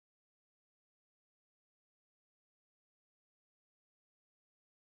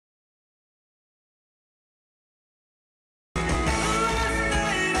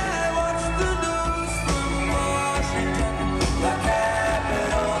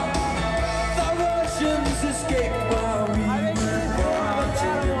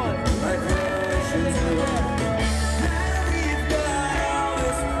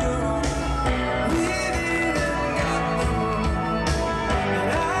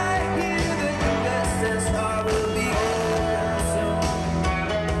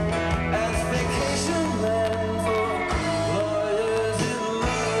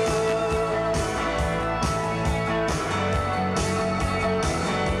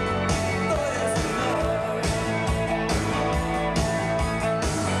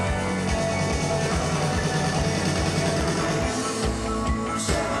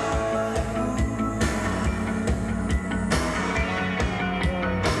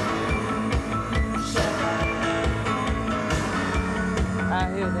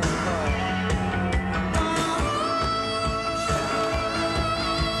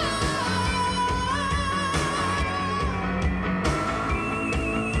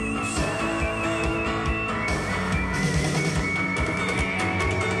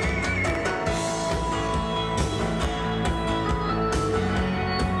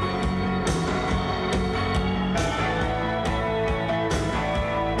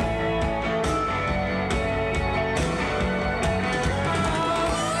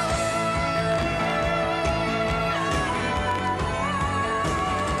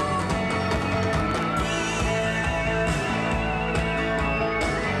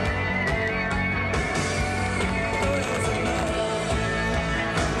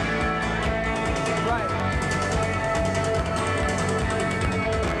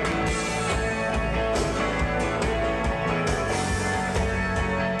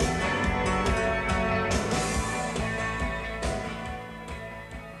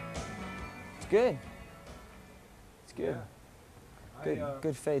good. It's good. Yeah.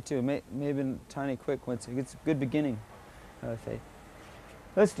 Good fade too. Maybe a tiny quick one. It's a good beginning fade.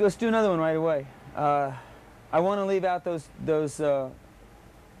 Let's do another one right away. I want to leave out those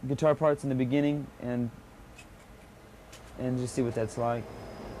guitar parts in the beginning and just see what that's like.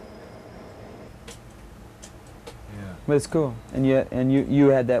 Yeah. But it's cool. And you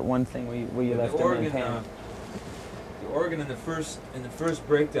had that one thing where you left them in pan. The organ in the first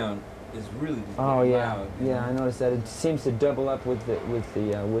breakdown is really Oh yeah, loud. yeah. I noticed that it seems to double up with the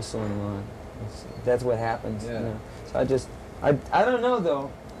whistling line. That's what happens. Yeah. You know? So I don't know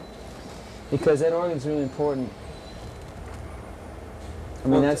though, because that organ's really important. I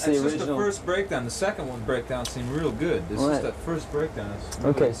mean, that's the original. It's just the first breakdown. The second one breakdown seemed real good. This is that first breakdown. Really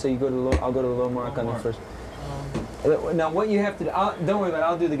okay, so you go to low. I'll go to the low mark on the first. Now, what you have to do? Don't worry about it.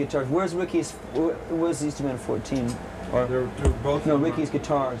 I'll do the guitars. Where's Ricky's? Where's the instrument 14? Or they're both. No, Ricky's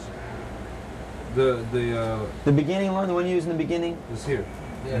guitars. The beginning one, the one you use in the beginning, is here,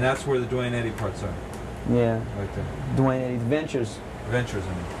 yeah. And that's where the Duane Eddy parts are. Yeah. Right there. Duane Eddy Ventures. Ventures, I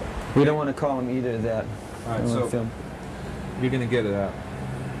mean. We don't want to call them either of that. All right, so film. You're gonna get it out.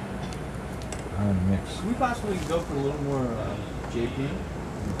 I'm gonna mix. Can we possibly go for a little more JP in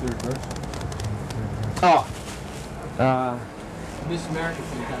the third verse? Oh. Miss America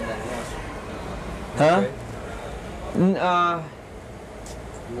from kind of that last. Huh?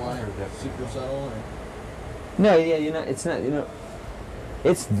 You want it super subtle? Or? No, yeah, it's not,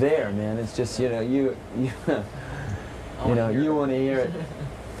 it's there, man. It's just, you want to hear it.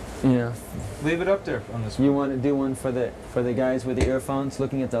 Leave it up there on this. You want to do one for the guys with the earphones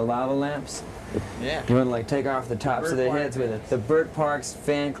looking at the lava lamps? Yeah. You want to take off the tops of their heads with it. The Burt Parks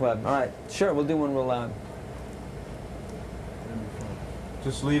fan club. All right, sure, we'll do one real loud.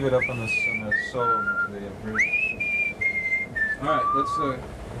 Just leave it up on the solo, the bridge. All right, let's go.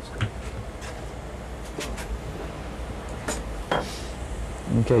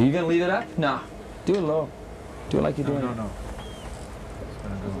 Okay, you gonna leave it up? Nah, do it low. Do it like you're doing it. No.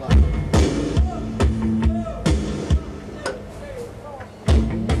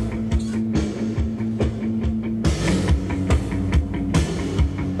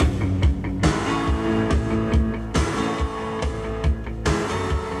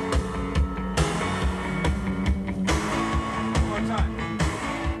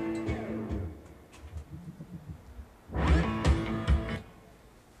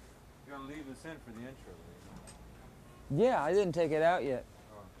 Yeah, I didn't take it out yet.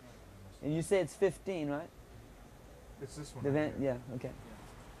 Oh. And you say it's 15, right? It's this one. The vent, yeah, okay.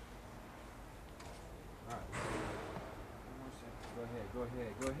 All right. Go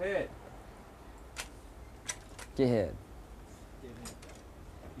ahead. Go ahead.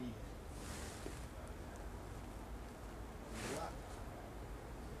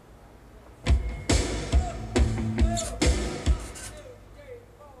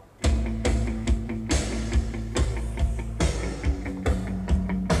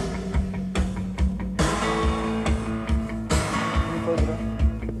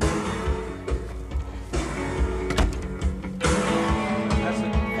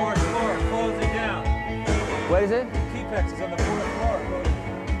 What is it? T-Pex is on the 4th floor.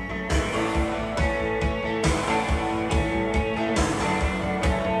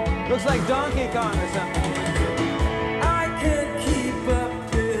 Looks like Donkey Kong or something. I can't keep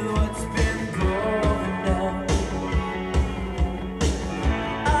up with what's been going on.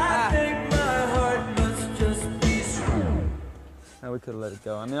 I think my heart must just be strong. No, we could have let it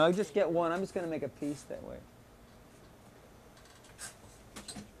go. I mean, I'll just get one. I'm just going to make a piece that way.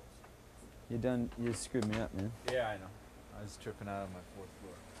 You done? You screwed me up, man. Yeah, I know. I was tripping out on my 4th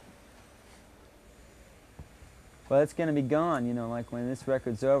floor. Well, it's going to be gone, like when this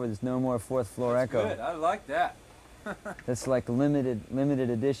record's over, there's no more 4th floor echo. Good. I like that. That's like limited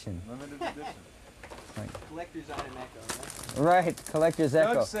edition. Limited edition. Collector's item echo, right? Collector's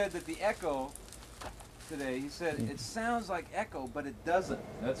echo. Doug said that the echo today, he said it sounds like echo, but it doesn't.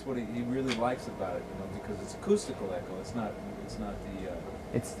 That's what he really likes about it, because it's acoustical echo. It's not the.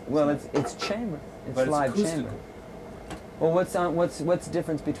 It's chamber. It's but live it's chamber. Well, what's the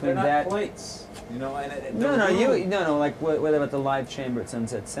difference between They're that? not plates, and No. Like what about the live chamber at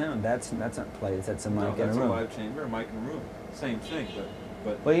Sunset Sound? That's not plates. That's a mic in a room. That's a live chamber, a mic in a room. Same thing,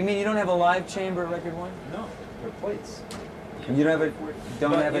 but. Well, you mean you don't have a live chamber at Record One? No, they're plates. And you don't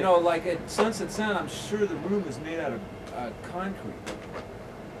have it. Like at Sunset Sound, I'm sure the room is made out of concrete,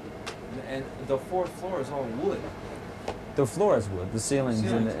 and the 4th floor is all wood. The floor is wood. The ceilings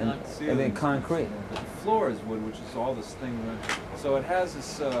and then concrete. The floor is wood, which is all this thing. So it has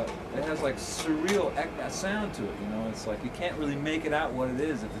this. It has like surreal sound to it. It's like you can't really make it out what it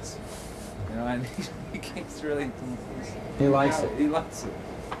is if it's. You know, and he gets really. He likes it. He likes it.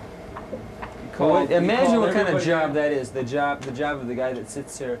 Imagine what kind of job that is. The job of the guy that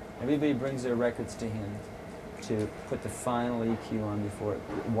sits here. Everybody brings their records to him to put the final EQ on before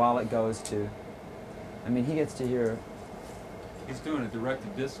while it goes to. I mean, he gets to hear. He's doing a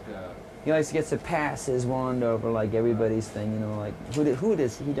direct-to-disc. He gets to pass his wand over like everybody's thing, you know, like who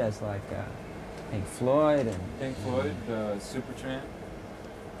does he does like Pink Floyd and Pink Floyd, Supertramp.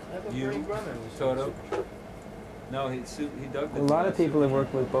 You, Toto. No, he dug the. a lot of people have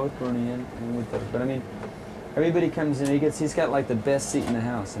worked with both Bernie and with those, but I mean, everybody comes in. He's got like the best seat in the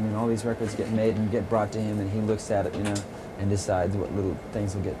house. I mean, all these records get made and get brought to him, and he looks at it, you know, and decides what little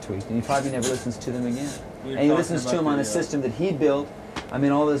things will get tweaked. And he probably never listens to them again. And he listens to them on a system that he built. I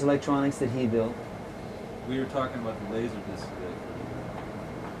mean, all those electronics that he built. We were talking about the laser disc today,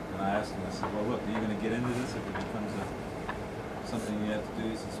 and I asked him. I said, "Well, look, are you going to get into this if it becomes something you have to do?"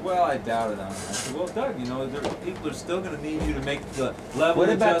 He says, "Well, I doubt it." I said, "Well, Doug, you know, people are still going to need you to make the level What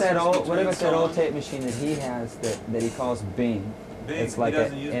about that adjustments old songs." tape machine that he has that he calls Bing? Bing. It's like He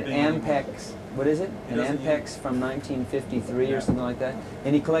doesn't use an Bing anymore. Ampex. What is it? He An doesn't Ampex from 1953 Yeah. or something like that.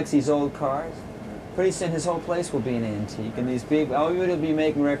 And he collects these old cars. Pretty soon his whole place will be an antique, and these big. Everybody will be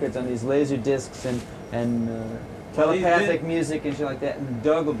making records on these laser discs and Well, he telepathic did. music and shit like that. And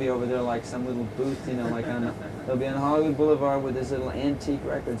Doug will be over there like some little booth, you know, like he'll be on Hollywood Boulevard with his little antique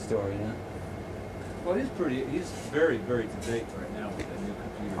record store, you know. Well, he's very, very to date right now with that new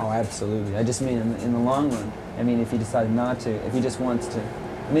computer. Oh, absolutely. I just mean in the long run. I mean, if he decided not to, if he just wants to.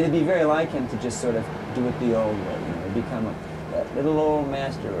 I mean, it'd be very like him to just sort of do it the old way, you know, become a little old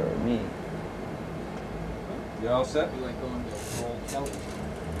master or me. You all set? It'd be like going for old Kellys.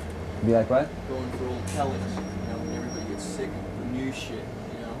 Be like what? Going for old Kellys. You know, when everybody gets sick of new shit,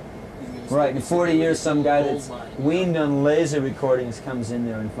 you know? He's gonna still Right, be in sick 40 of years, this some old guy gold that's mine. weaned on laser recordings comes in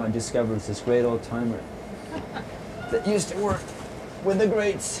there and discovers this great old timer that used to work with the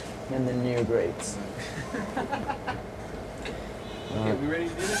greats and the near greats. Okay, we ready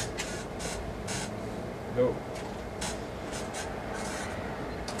to do this? Go. Okay.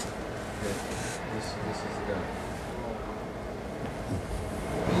 This is the guy.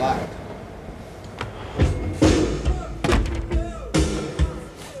 Locked.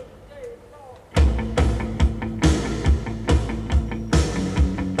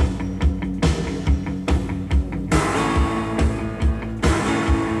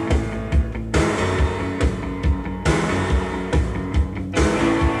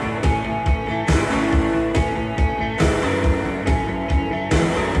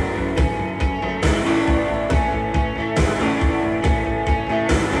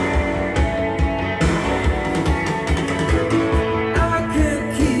 I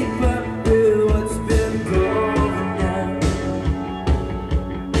can't keep up with what's been going down.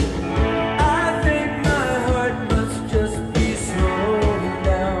 I think my heart must just be slowing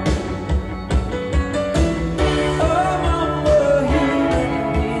down. Oh, one more human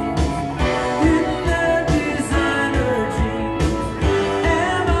being in their designer jeans.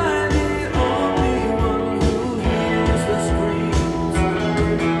 Am I the only one who hears the screams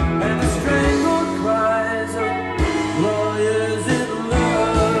and the strangled cries of lawyers in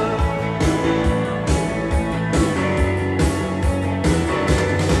love?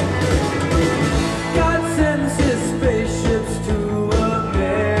 God sends his spaceships to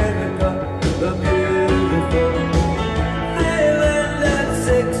America, the beautiful. They land at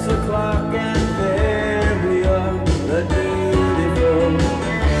 6 o'clock and there we are, the dutiful.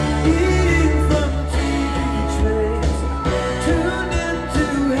 Eating from TV trays, tuned into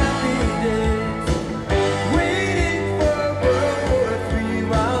happy days. Waiting for World War III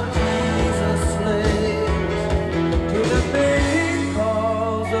while Jesus slays to the main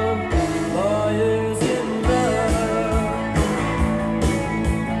calls of lawyers in love.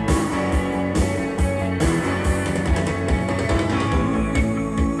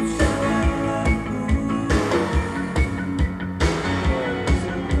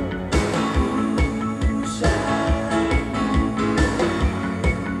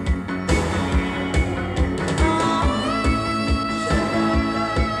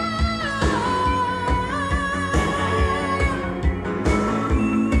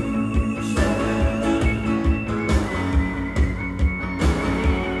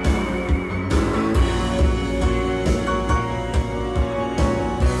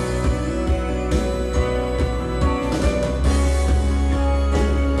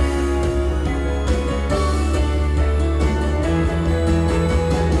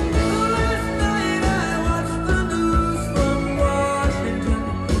 Last night I watched the news from Washington,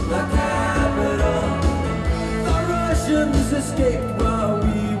 the capital. The Russians escaped while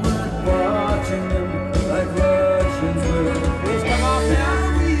we were watching.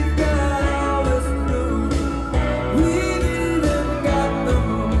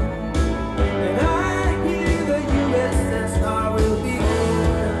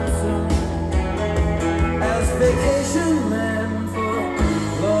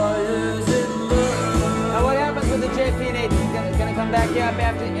 up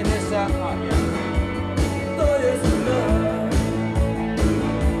after in this. Lawyers in love.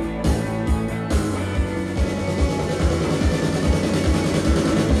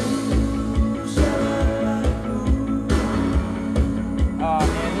 Oh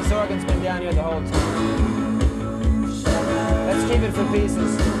man, this organ's been down here the whole time. Let's keep it for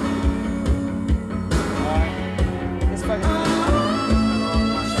pieces. Alright. This fucking.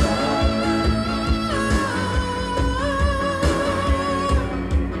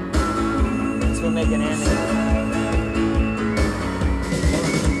 This will make an ending.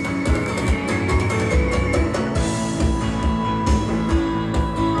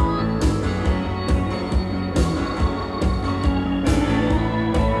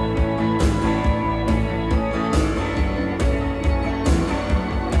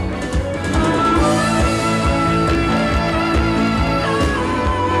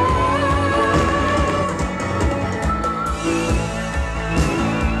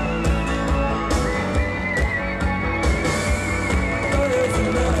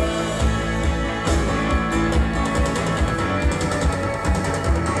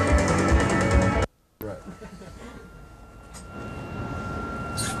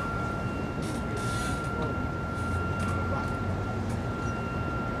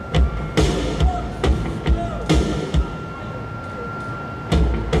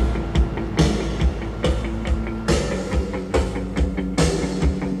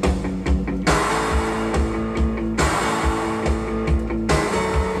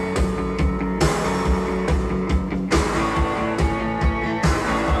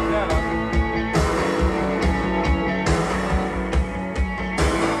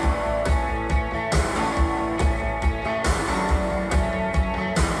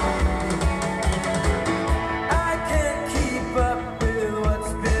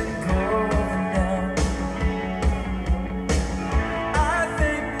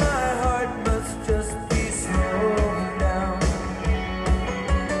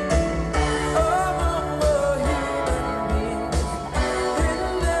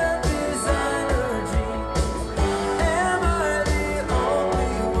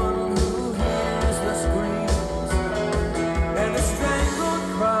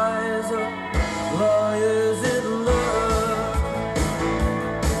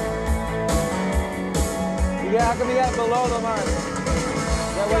 How come you got below the mark? Is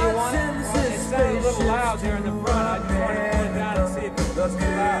that what you wanted? It sounded a little loud there in the front. I just wanted to point down and see if it was too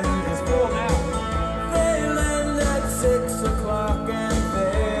loud. It's full now. They land at 6 o'clock and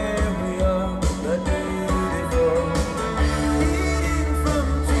there we are the day before. Eating from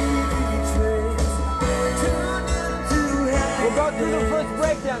TV trays, tuned into happy. We'll go through the first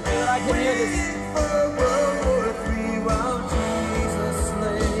breakdown so that I can hear this. Waiting for World War III while Jesus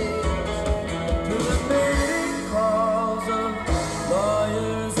slays to the mating calls of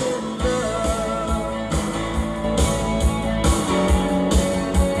lawyers in love.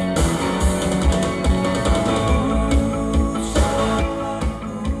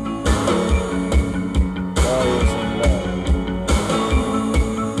 Lawyers in love.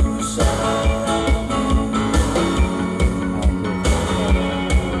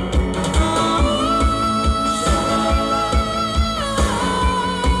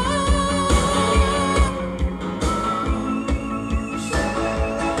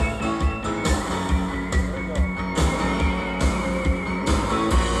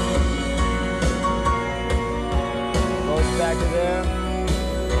 Goes back to there.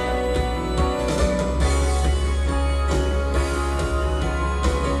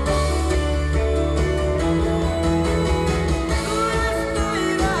 Last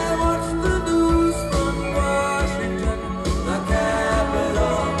night I watched the news from Washington, the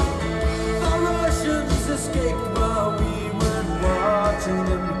capital. The Russians escaped while we were watching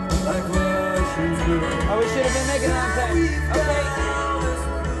them like Russians do. Oh, we should have been making it on time. Okay.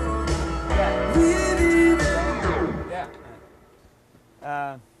 Yeah.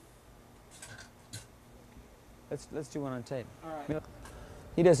 Yeah. Let's do one on tape. All right.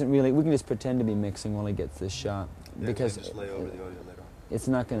 He doesn't really. We can just pretend to be mixing while he gets this shot because just lay over the audio later on. it's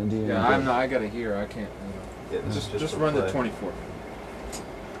not going to do. Yeah, any I'm good. not. I gotta hear. I can't. Yeah, Just for run the play. 24.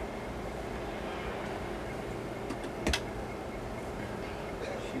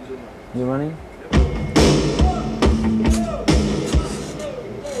 You running?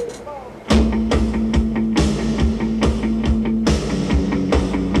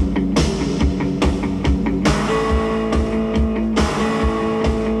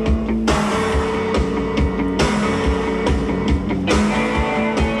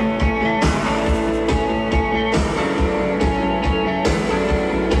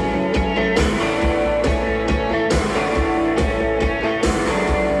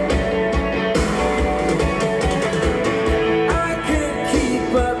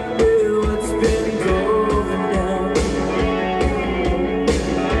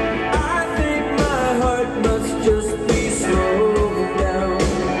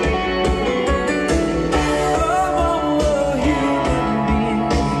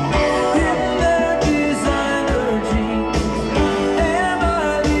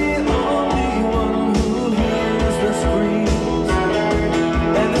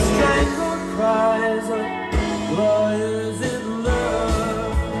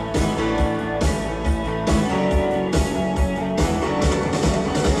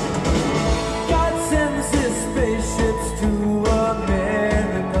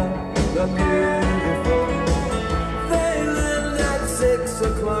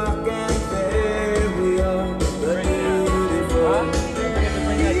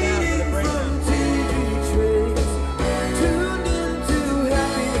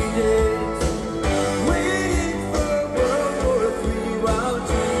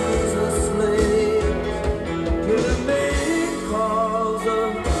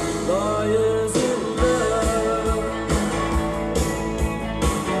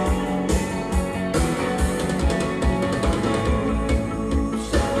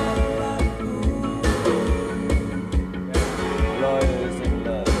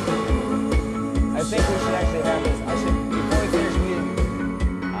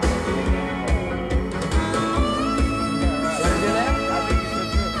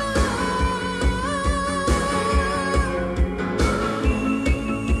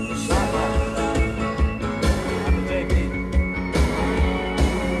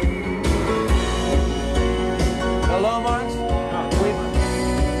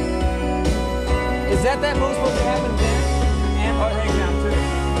 that move supposed to happen then? And the breakdown too.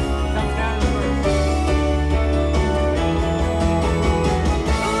 Comes down in the verse.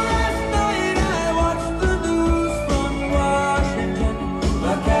 Last night I watched the news from Washington,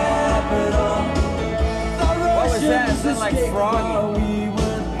 the capital. What was that? It sounded like froggy. We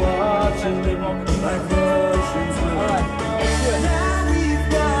went watching them like Russians will. All right. Now we've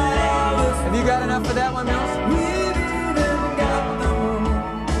got all this. Have you got enough of that one, Mills? We've even got the moon.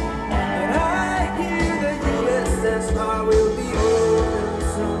 And I hear the USSR will be open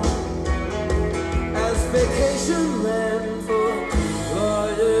soon as vacation land for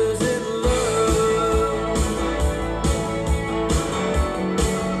lawyers in love.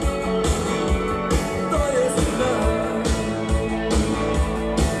 Lawyers in love.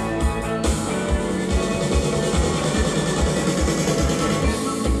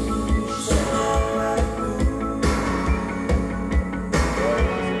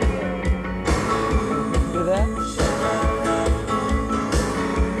 Hear that?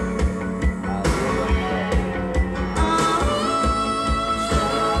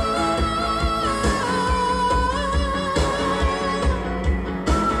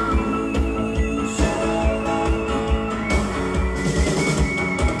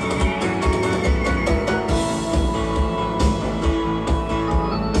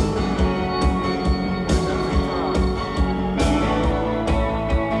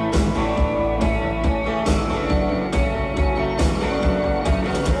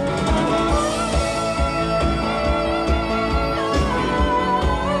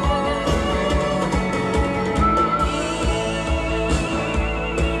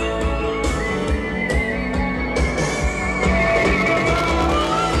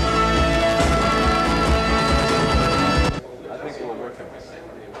 I think we're working.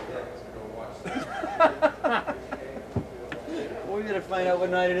 Well, we gotta find out what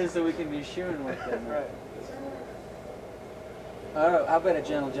night it is so we can be shooting with them. Right. How about a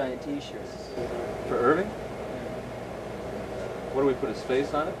Gentle Giant T-shirt? For Irving? What do we put his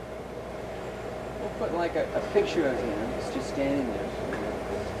face on it? We'll put like a picture of him. He's just standing there,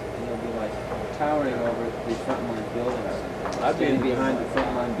 and he'll be like towering over the frontline building or something. I'd be Standing in- behind the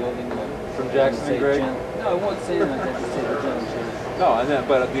frontline building. From Jackson Say and Greg? No, I won't say it like that. Just say the Gentle Giant. No, and then,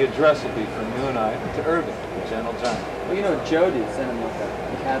 but the address will be from you and I to Irving, the Gentle Giant. Well, you know what Joe did? Send him like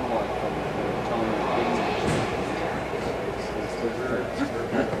a catalog from Tony Big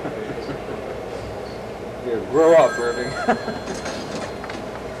Here, grow up, Irving.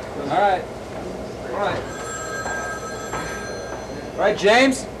 All right. All right. All right,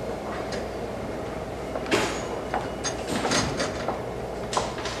 James.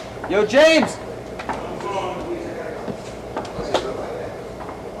 Yo, James.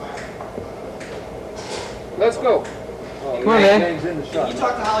 Let's go. Come on, man. James in the shot. Can you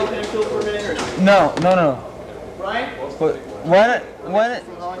talk to Holly Penfield for a minute? Or No. Brian? But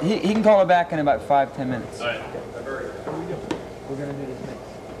he can call her back in about 5-10 minutes. All right. We're gonna do this mix.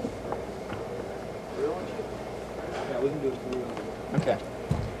 Yeah, we can do it for you. Okay.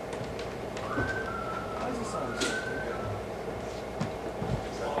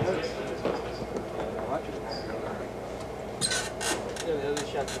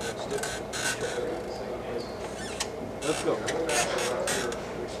 Let's go.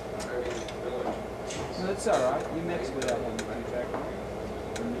 No, that's all right. You mix with that one.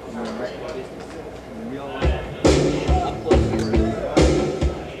 Real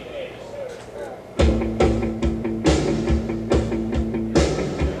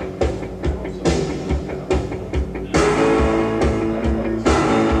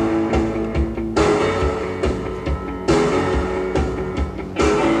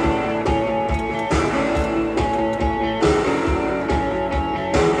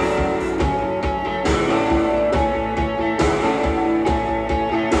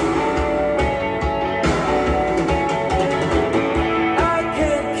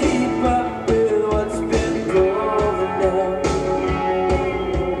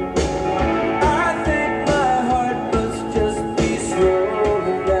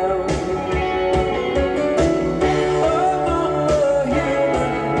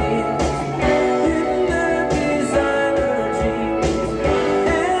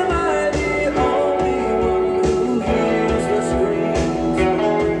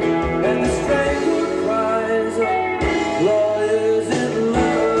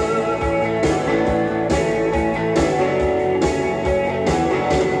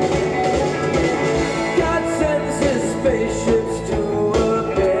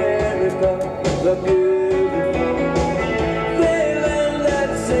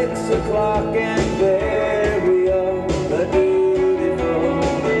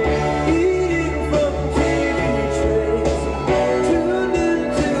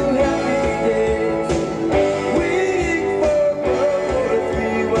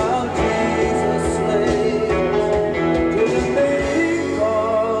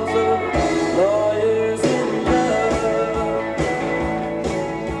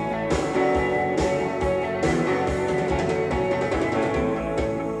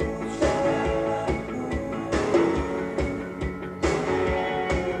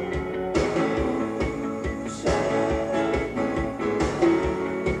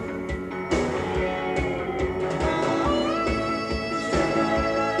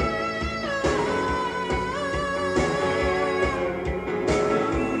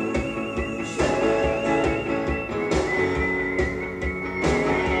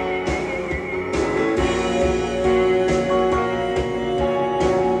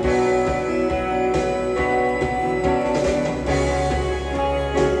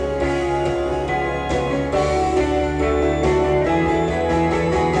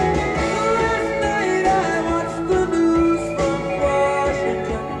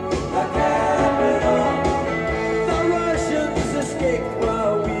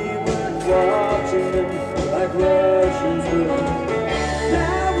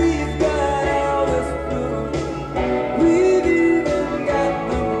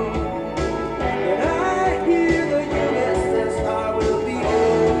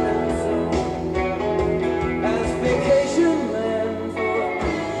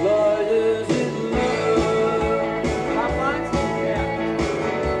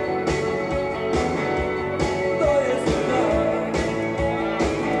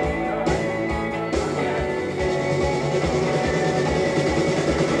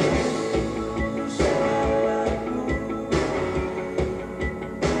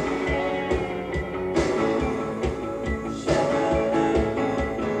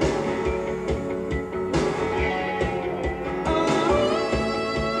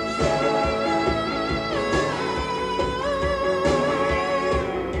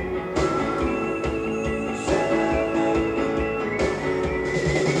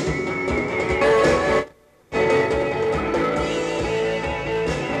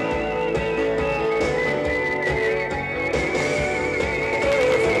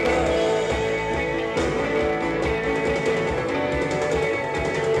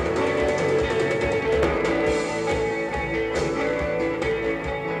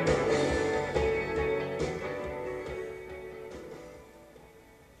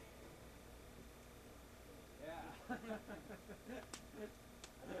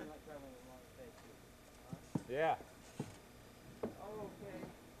Yeah. Okay.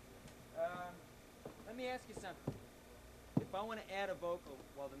 Let me ask you something. If I want to add a vocal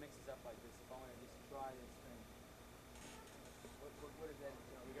while the mix is up like this, if I want to just try this thing, what is that?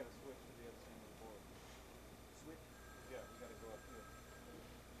 We got to switch to the other side of the board. Switch Yeah, we got to go up here.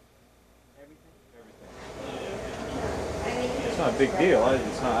 everything? Everything. It's not a big deal.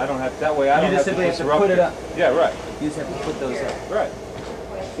 It's not. I don't have that way. I You don't just have to simply have to disrupt put it up. Yeah, right. You just have to put those up. Right.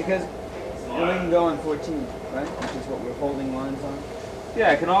 Because we can go on 14, right? Which is what we're holding lines on.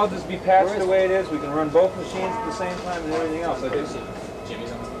 Yeah, it can all just be patched the way it is. We can run both machines at the same time and everything else. Like this.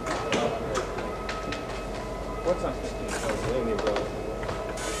 Jimmy's on. What's on 15?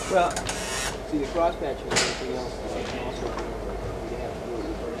 Well, See, the cross patch and everything else, you can also you have to do it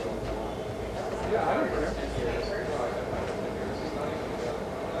reverse on the line. Yeah, I don't care.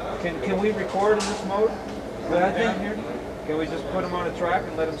 Can we record in this mode? but I Down think here? Can we just put him on a track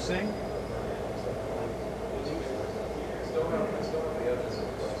and let him sing?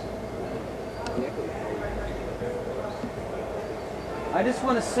 I just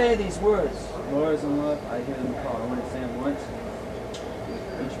want to say these words. Laura's in love. I hear them call. I want to say them once.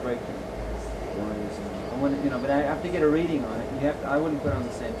 Each break. Laura's in love. I want to, but I have to get a reading on it. You have to, I wouldn't put on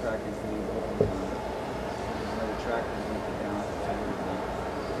the same track as the open one. Another track is going to put down.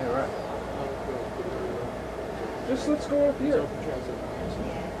 Yeah, right. Just let's go up here.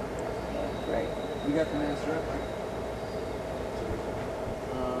 Great. You got the master up.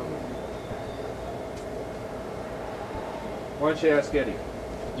 Why don't you ask Eddie?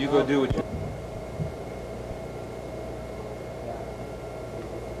 You go do what you...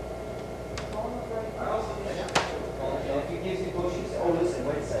 If he gives you bushes, oh listen,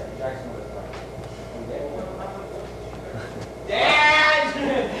 wait a second. Jackson was Dad!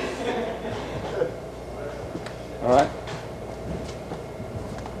 All right.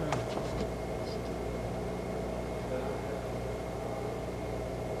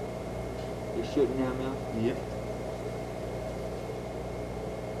 You're shooting now, Mel? Yep.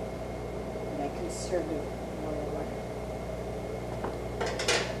 That conservative lawyer work.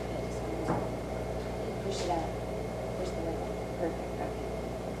 Push it out. Push the lever. Perfect. Okay.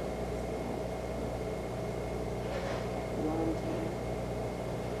 Long time.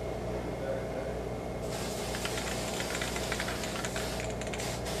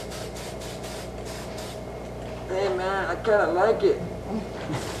 Hey man, I kind of like it.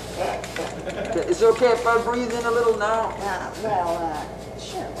 It's okay if I breathe in a little now.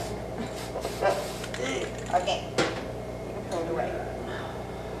 Sure. Okay. You can pull it away.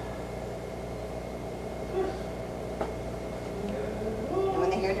 And when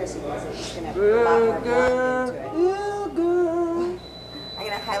the hairdresser does it, he's going to put a lot more blonde into it. I'm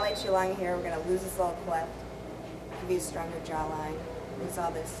going to highlight you along here. We're going to lose this little cleft. Give you a stronger jawline. Lose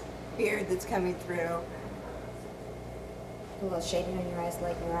all this beard that's coming through. A little shading on your eyes,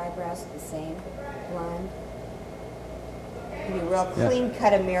 like your eyebrows are the same. Blonde. Give you a real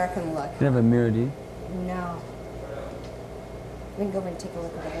clean-cut American look. You have a mirror, do you? No. We can go over and take a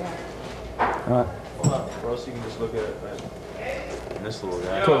look over there. All right. Hold on, or else you can just look at it, right? And this little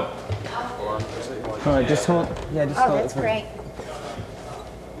guy. Cool. Hold on, just so you want All right, just hold. Yeah, just Oh, hold that's it. great.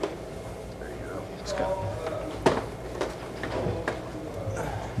 There you go. Let's go.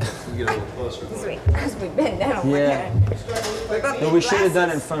 You get a little closer. Because we bend down. Yeah. We're both No, big we should have done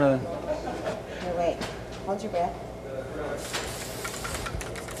it in glasses. front of the... No, wait. Hold your breath.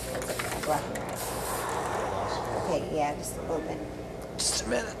 I'm blocking your eyes. Okay, yeah, just a little bit. Just a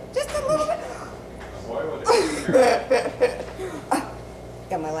minute. Just a little bit.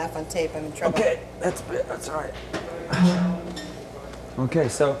 Got my laugh on tape. I'm in trouble. Okay, that's all right. Okay,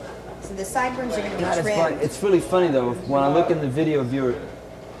 so So the sideburns are going to be God, trimmed. it's really funny though when I look in the video viewer.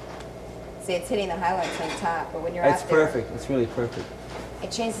 See, it's hitting the highlights on top, but when you're It's out there, perfect. It's really perfect.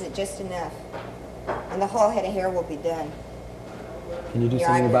 it changes it just enough. And the whole head of hair will be done. Can you do Your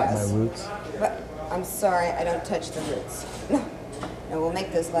something about my eyebrows. roots? But I'm sorry, I don't touch the roots. No, we'll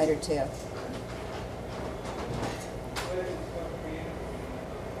make those lighter too.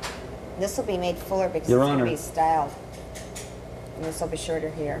 This will be made fuller because Your it's going to Honor. be styled. And this will be shorter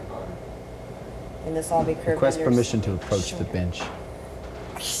here. And this will all be curved Request under. permission to approach the bench.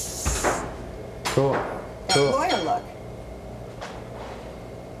 Cool. That lawyer look.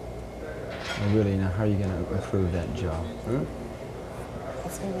 Oh, really, now how are you going to improve that job?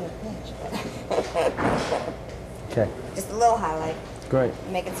 It's going to be a pinch. Okay, Just a little highlight. great.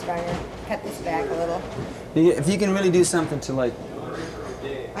 Make it stronger. Cut this back a little. If you can really do something to like,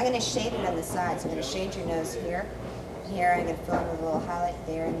 I'm going to shade it on the sides. I'm going to shade your nose here. Here, I'm going to fill in with a little highlight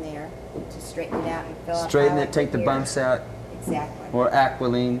there and there to straighten it out and fill up. straighten highlight it, take the here. bumps out, Exactly. or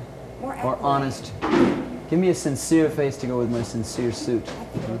aquiline, More or aquiline. honest. Give me a sincere face to go with my sincere suit. I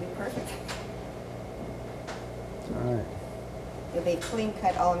think it'll be perfect. All right. You'll be a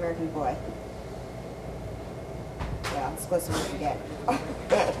clean-cut all-American boy. Yeah, I'm supposed to forget. All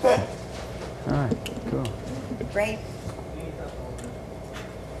right, cool. Great.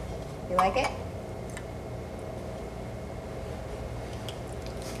 You like it?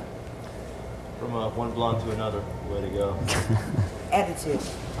 From one blonde to another. Way to go. Attitude.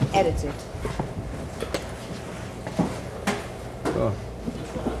 Attitude. Cool.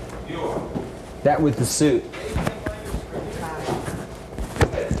 That with the suit.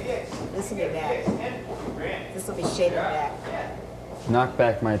 This will be back. This will be shaved back. Knock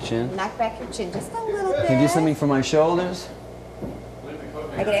back my chin. Knock back your chin just a little bit. Can you do something for my shoulders?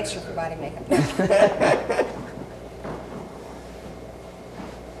 I get extra for body makeup.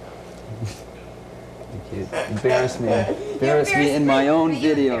 You embarrass me. Embarrass me in my own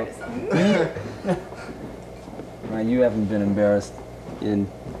video. Right, you haven't been embarrassed in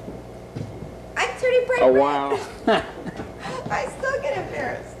I'm pretty bright a red. while. I still get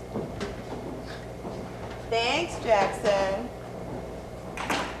embarrassed. Thanks, Jackson.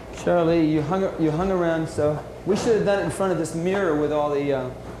 Shirley, you hung around, so we should have done it in front of this mirror with all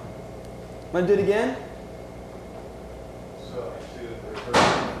the. Want to do it again? So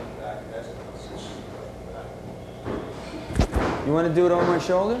back. You want to do it over my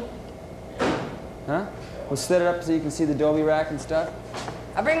shoulder? Huh? We'll set it up so you can see the Dolby rack and stuff.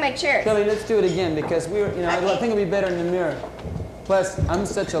 I'll bring my chair. Shirley, let's do it again because I think it'll be better in the mirror. Plus, I'm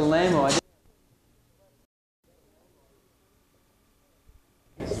such a lame-o.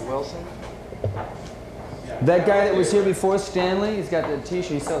 Wilson? That guy that was here before, Stanley, he's got the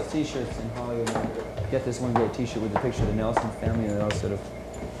T-shirt. He sells T-shirts in Hollywood. Get this one great T-shirt with the picture of the Nelson family, and they're all sort of.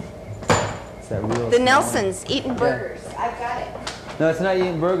 It's that real. The Nelsons eating burgers. I've got it. No, it's not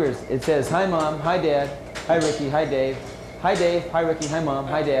eating burgers. It says, "Hi Mom, hi Dad, hi Ricky, hi Dave, hi Dave, hi Ricky, hi Mom,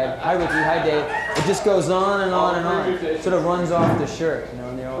 hi Dad, hi Ricky, hi Dave." It just goes on and on and on. It sort of runs off the shirt, you know.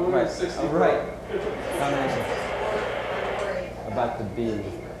 And they're all right. Oh, right. Combination. About the bead.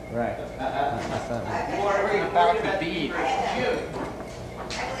 Right. That's not me. About the bead. I like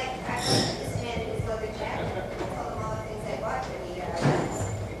this man in his leather jacket. I told him all the things I bought when he got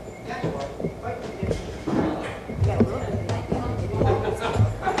a little bit of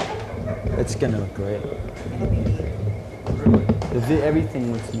that. It's gonna look great.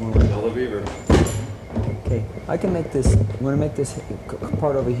 Everything looks more like. Bella Beaver. Okay, I can make this. You want to make this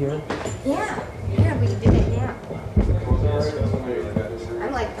part over here? Yeah, yeah, we can do that now.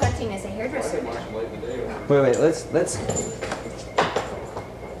 I'm like punching as a hairdresser now. Wait. Let's.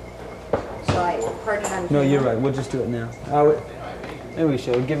 So I part it on No, you're camera? right. We'll just do it now. Maybe we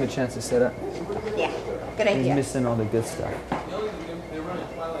should. We'll give him a chance to set up. Yeah, good He's idea. missing all the good stuff.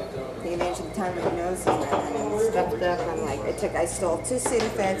 Take advantage of the time when your nose is running and stuffed up. I stole 2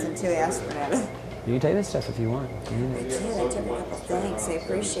 Sudafeds and 2 aspirin. You can take this stuff if you want. I did. I took a couple things. I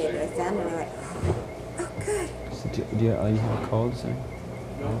appreciate it. I found it and I went, oh, good. So do you have a cold, sir?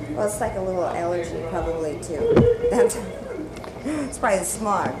 Well, it's like a little allergy probably too. It's probably the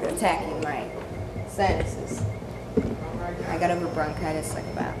smog attacking my sinuses. I got over bronchitis like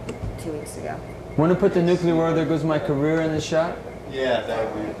about 2 weeks ago. Want to put the nuclear war, there goes my career in the shot? Yeah,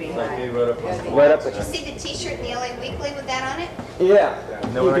 that would be like right up. Right up. Did you see the T-shirt in the LA Weekly with that on it? Yeah.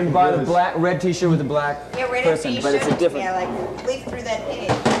 No, You what I can can buy do the is- red T-shirt with the black Yeah, red person, T-shirt. but it's a different. Yeah, like leaf through that page.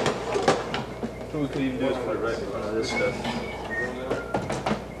 What we could even do is put it right in front of this stuff.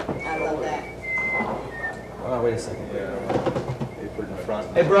 I love that. Oh, wait a second. You put it in front.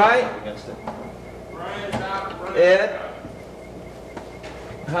 Hey, Brian. Against it. Ed.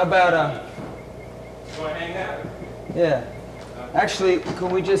 How about yeah. Actually, can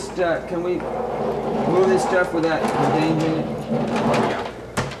we just can we move this stuff without endangering it?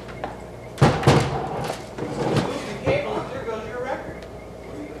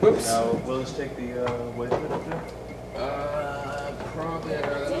 Whoops. Now, will this take the weight of it up there? Probably I'd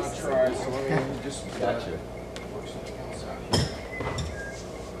rather not try, so let me just Gotcha. work something else out here.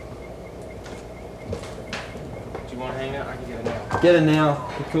 Do you want to hang out? I can get it now. Get it now.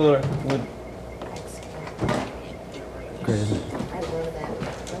 The cooler would. Great, isn't it? I love that.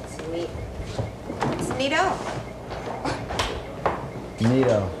 That's sweet. It's neato.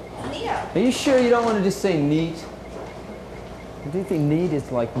 Neato. Neato. Are you sure you don't want to just say neat? Do you think neat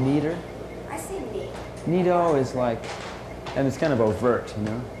is like neater? I say neat. Neato is like, and it's kind of overt, you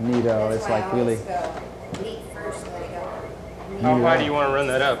know? Neato, That's it's why I like really, always go neat first, let it go. How high do you want to run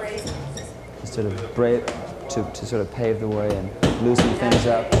that up? sort of to sort of pave the way and loosen things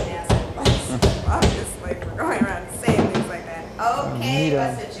up. Obviously, we're going around saying things like that. Okay, Neato.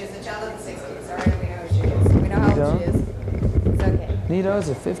 Massachusetts, child of the 60s. All right, we know who she is. Nito? She is. It's okay. Nito is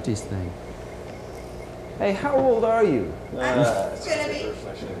a 50s thing. Hey, how old are you? I'm gonna be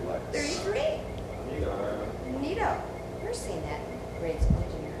 33. Nito. You're seeing that grade school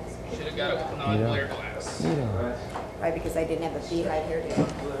junior high school. Should have got it with non-glare glass. Nito. Right, because I didn't have a beehive hairdo.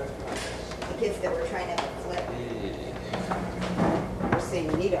 The kids that were trying to have a flip were saying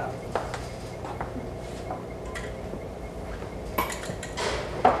Nito.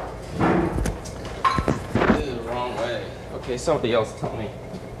 This is the wrong way. Okay, somebody else tell me.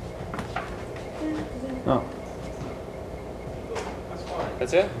 Oh.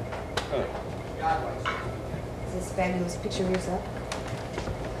 That's it? Oh. Is this a fabulous picture of yourself?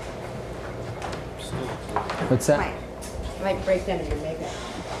 What's that? Might break down your makeup.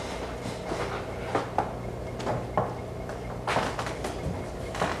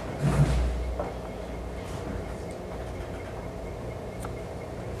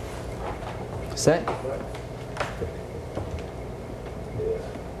 Set?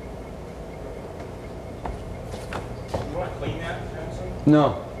 You want to clean that, Jackson? No.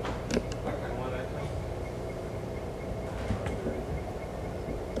 I want that clean.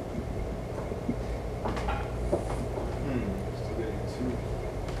 Still getting two.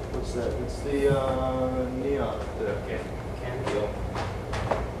 What's that? It's the neon up there. Okay, can deal.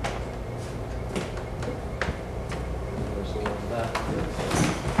 There's the one back there.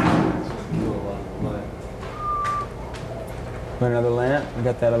 It's gonna kill a lot of the light. Want another lamp? I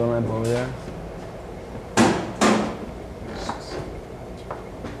got that other lamp over there.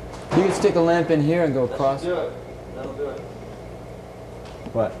 You can stick a lamp in here and go across. Do it. That'll do it.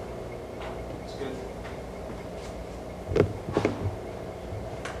 What? It's good.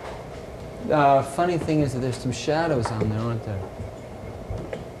 Funny thing is that there's some shadows on there, aren't there?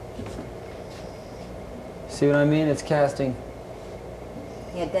 See what I mean? It's casting.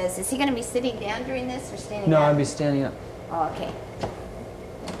 Yeah, it does. Is he going to be sitting down during this or standing No, up? I'd be standing up. Oh, okay.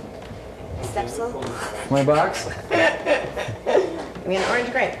 Step slow. My box? I mean,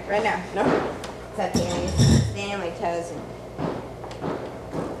 orange grape, right now. No. It's okay. I'm standing on my toes and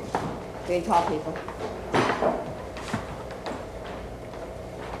good tall people.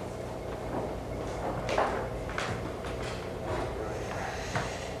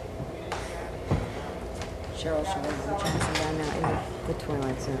 Cheryl showed Jackson Browne now in the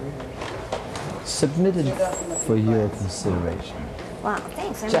Twilight Zone. Submitted for your consideration. Wow,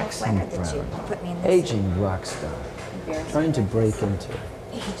 thanks. I'm Jackson flattered that you Browne, put me in this. aging rock star, Embarrassing trying to practice. break into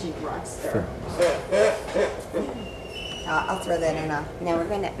Aging rock star. films. I'll throw that in. Now we're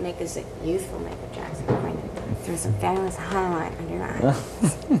going to make this a youthful makeup, Jackson. We're going to throw some fabulous highlight under your eyes.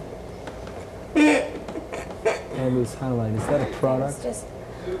 Fabulous highlight. Is that a product? It's just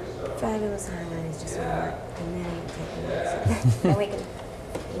fabulous highlight. It's just more dramatic techniques. And we can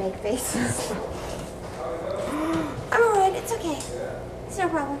make faces. I'm alright. It's okay. It's no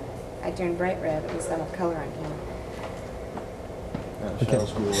problem. I turned bright red. At least I have color on camera. Okay.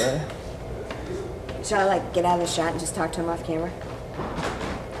 Cheryl's cool, right? Should I like get out of the shot and just talk to him off camera?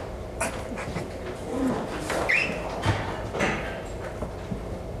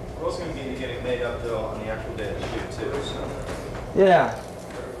 We're also going to be getting made up though on the actual day of the shoot too. So. Yeah.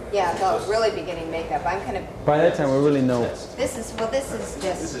 Yeah, they'll really be getting makeup. I'm kind of. By that time, we really know. This is This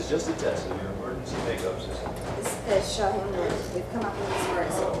just. is just a test of your emergency makeup system. This is to show him that we've come up with this for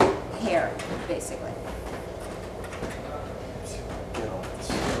his hair, basically. Get on this.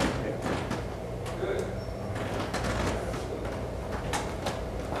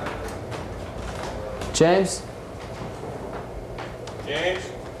 James, James?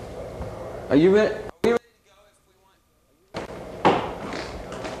 are you ready?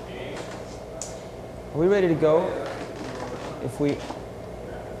 Are we ready to go? If we're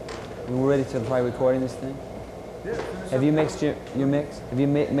ready to try recording this thing? Have you mixed your mix? Have you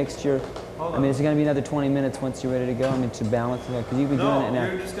mixed your? I mean, is it going to be another 20 minutes once you're ready to go? I mean, to balance it, because you could be doing it No, now.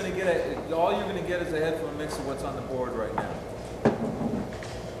 you're just gonna get all you're gonna get is a headphone mix of what's on the board right now. You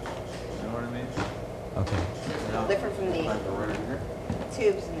know what I mean? Okay. Different from the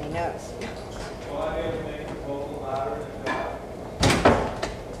tubes in the nose.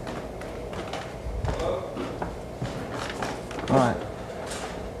 All right.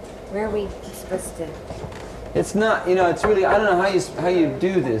 Where are we supposed to? It's not. You know. It's really. I don't know how you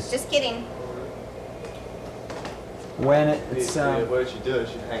do this. Just kidding. When it's. What you do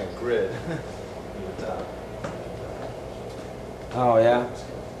is you hang a grid. Oh yeah.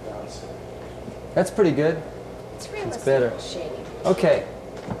 That's pretty good. It's realistic. better. Shading. Okay.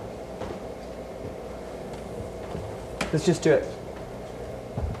 Let's just do it.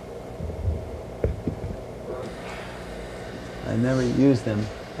 I never use them.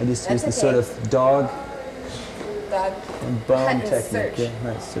 I just That's use the sort okay. of dog dog Bone cut and technique. search. Yeah,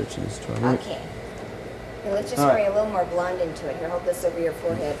 nice search and destroy. Okay. Here, let's just All right. spray a little more blonde into it. Here, hold this over your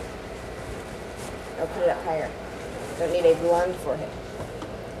forehead. I'll put it up higher. Don't need a blonde forehead.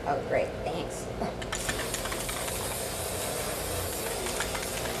 Oh, great. Thanks.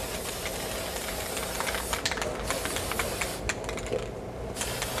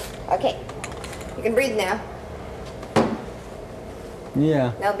 Okay. You can breathe now.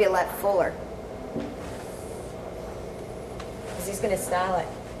 Yeah. That'll be a lot fuller. Because he's going to style it.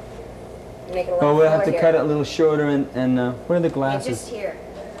 Make it a lot Well, fuller we'll have to here. cut it a little shorter and where are the Yeah, glasses? just here.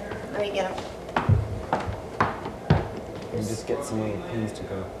 Let me get them. You just get some little pins to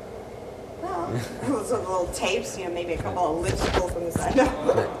go. Well, those are little tapes, you know, maybe a couple of lips pulled from the side.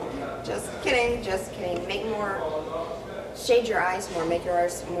 No. Just kidding, just kidding. Make more, shade your eyes more, make your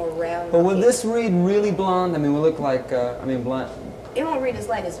eyes more round. Well, will looking. this read really blonde? I mean, will it look like, blonde? It won't read as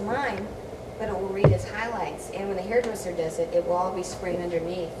light as mine, but it will read as highlights. And when the hairdresser does it, it will all be sprayed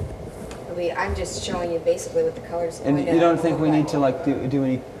underneath. I'm just showing you basically what the colors are And going to you don't think look we need like. to like do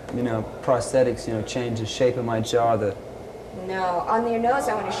any, prosthetics, change the shape of my jaw, No, on your nose,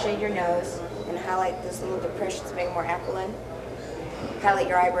 I want to shade your nose and highlight those little depressions, make them more aquiline. Highlight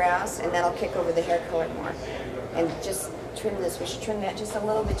your eyebrows, and that'll kick over the hair color more. And just trim this. We should trim that just a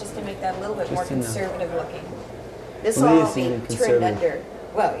little bit, just to make that a little bit more Just enough. conservative looking. This Well, will it all is be even trimmed conservative. under.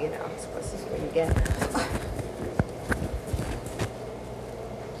 Well, I suppose this is what you get.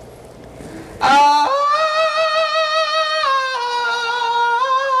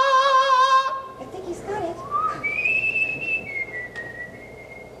 I think he's got it.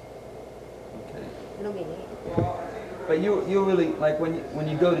 Okay. It'll be neat. But you really like when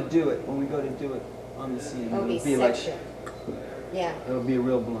we go to do it on the scene. It'll be it'll like section. Yeah. it'll be a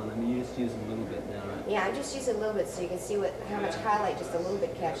real blonde. I mean, you just use a little bit now, right? Yeah, I just use it a little bit so you can see how much highlight just a little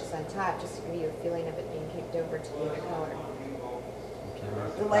bit catches on top, just to give you a feeling of it being kicked over to the other color. Okay,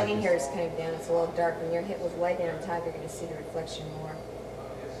 right. The lighting here is kind of down, it's a little dark. When you're hit with light on top, you're going to see the reflection more.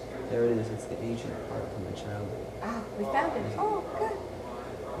 There it is. It's the ancient part from my childhood. Ah, we found it. Oh, good.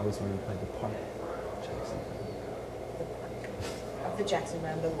 I always wanted to play the part. Jackson. Of the Jackson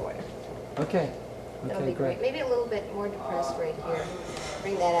Browne, the lawyer. Okay. That'll Okay, be great. Maybe a little bit more depressed right here.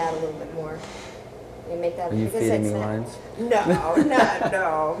 Bring that out a little bit more. You make that. Are you because feeding me it's not- lines?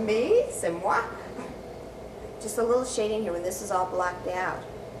 No. Me? C'est moi. Just a little shading here when this is all blocked out.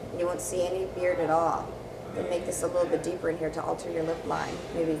 You won't see any beard at all. Then make this a little bit deeper in here to alter your lip line.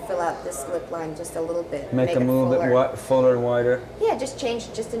 Maybe fill out this lip line just a little bit. Make them it a little fuller. bit fuller and wider. Yeah, just change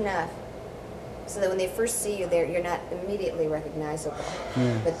it just enough. So that when they first see you there, you're not immediately recognizable.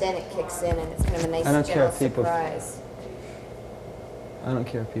 Yeah. But then it kicks in and it's kind of a nice I don't care general if people- surprise. I don't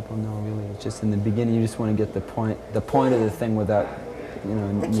care if people know really. It's just in the beginning you just want to get the point of the thing without, The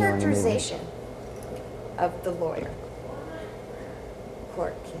knowing immediately. characterization of the lawyer.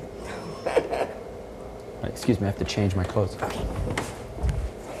 Court kid. Right, excuse me, I have to change my clothes. Okay.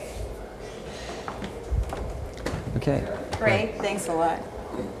 Okay. Great. Thanks a lot.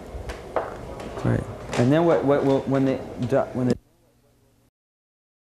 Right. And then what will when the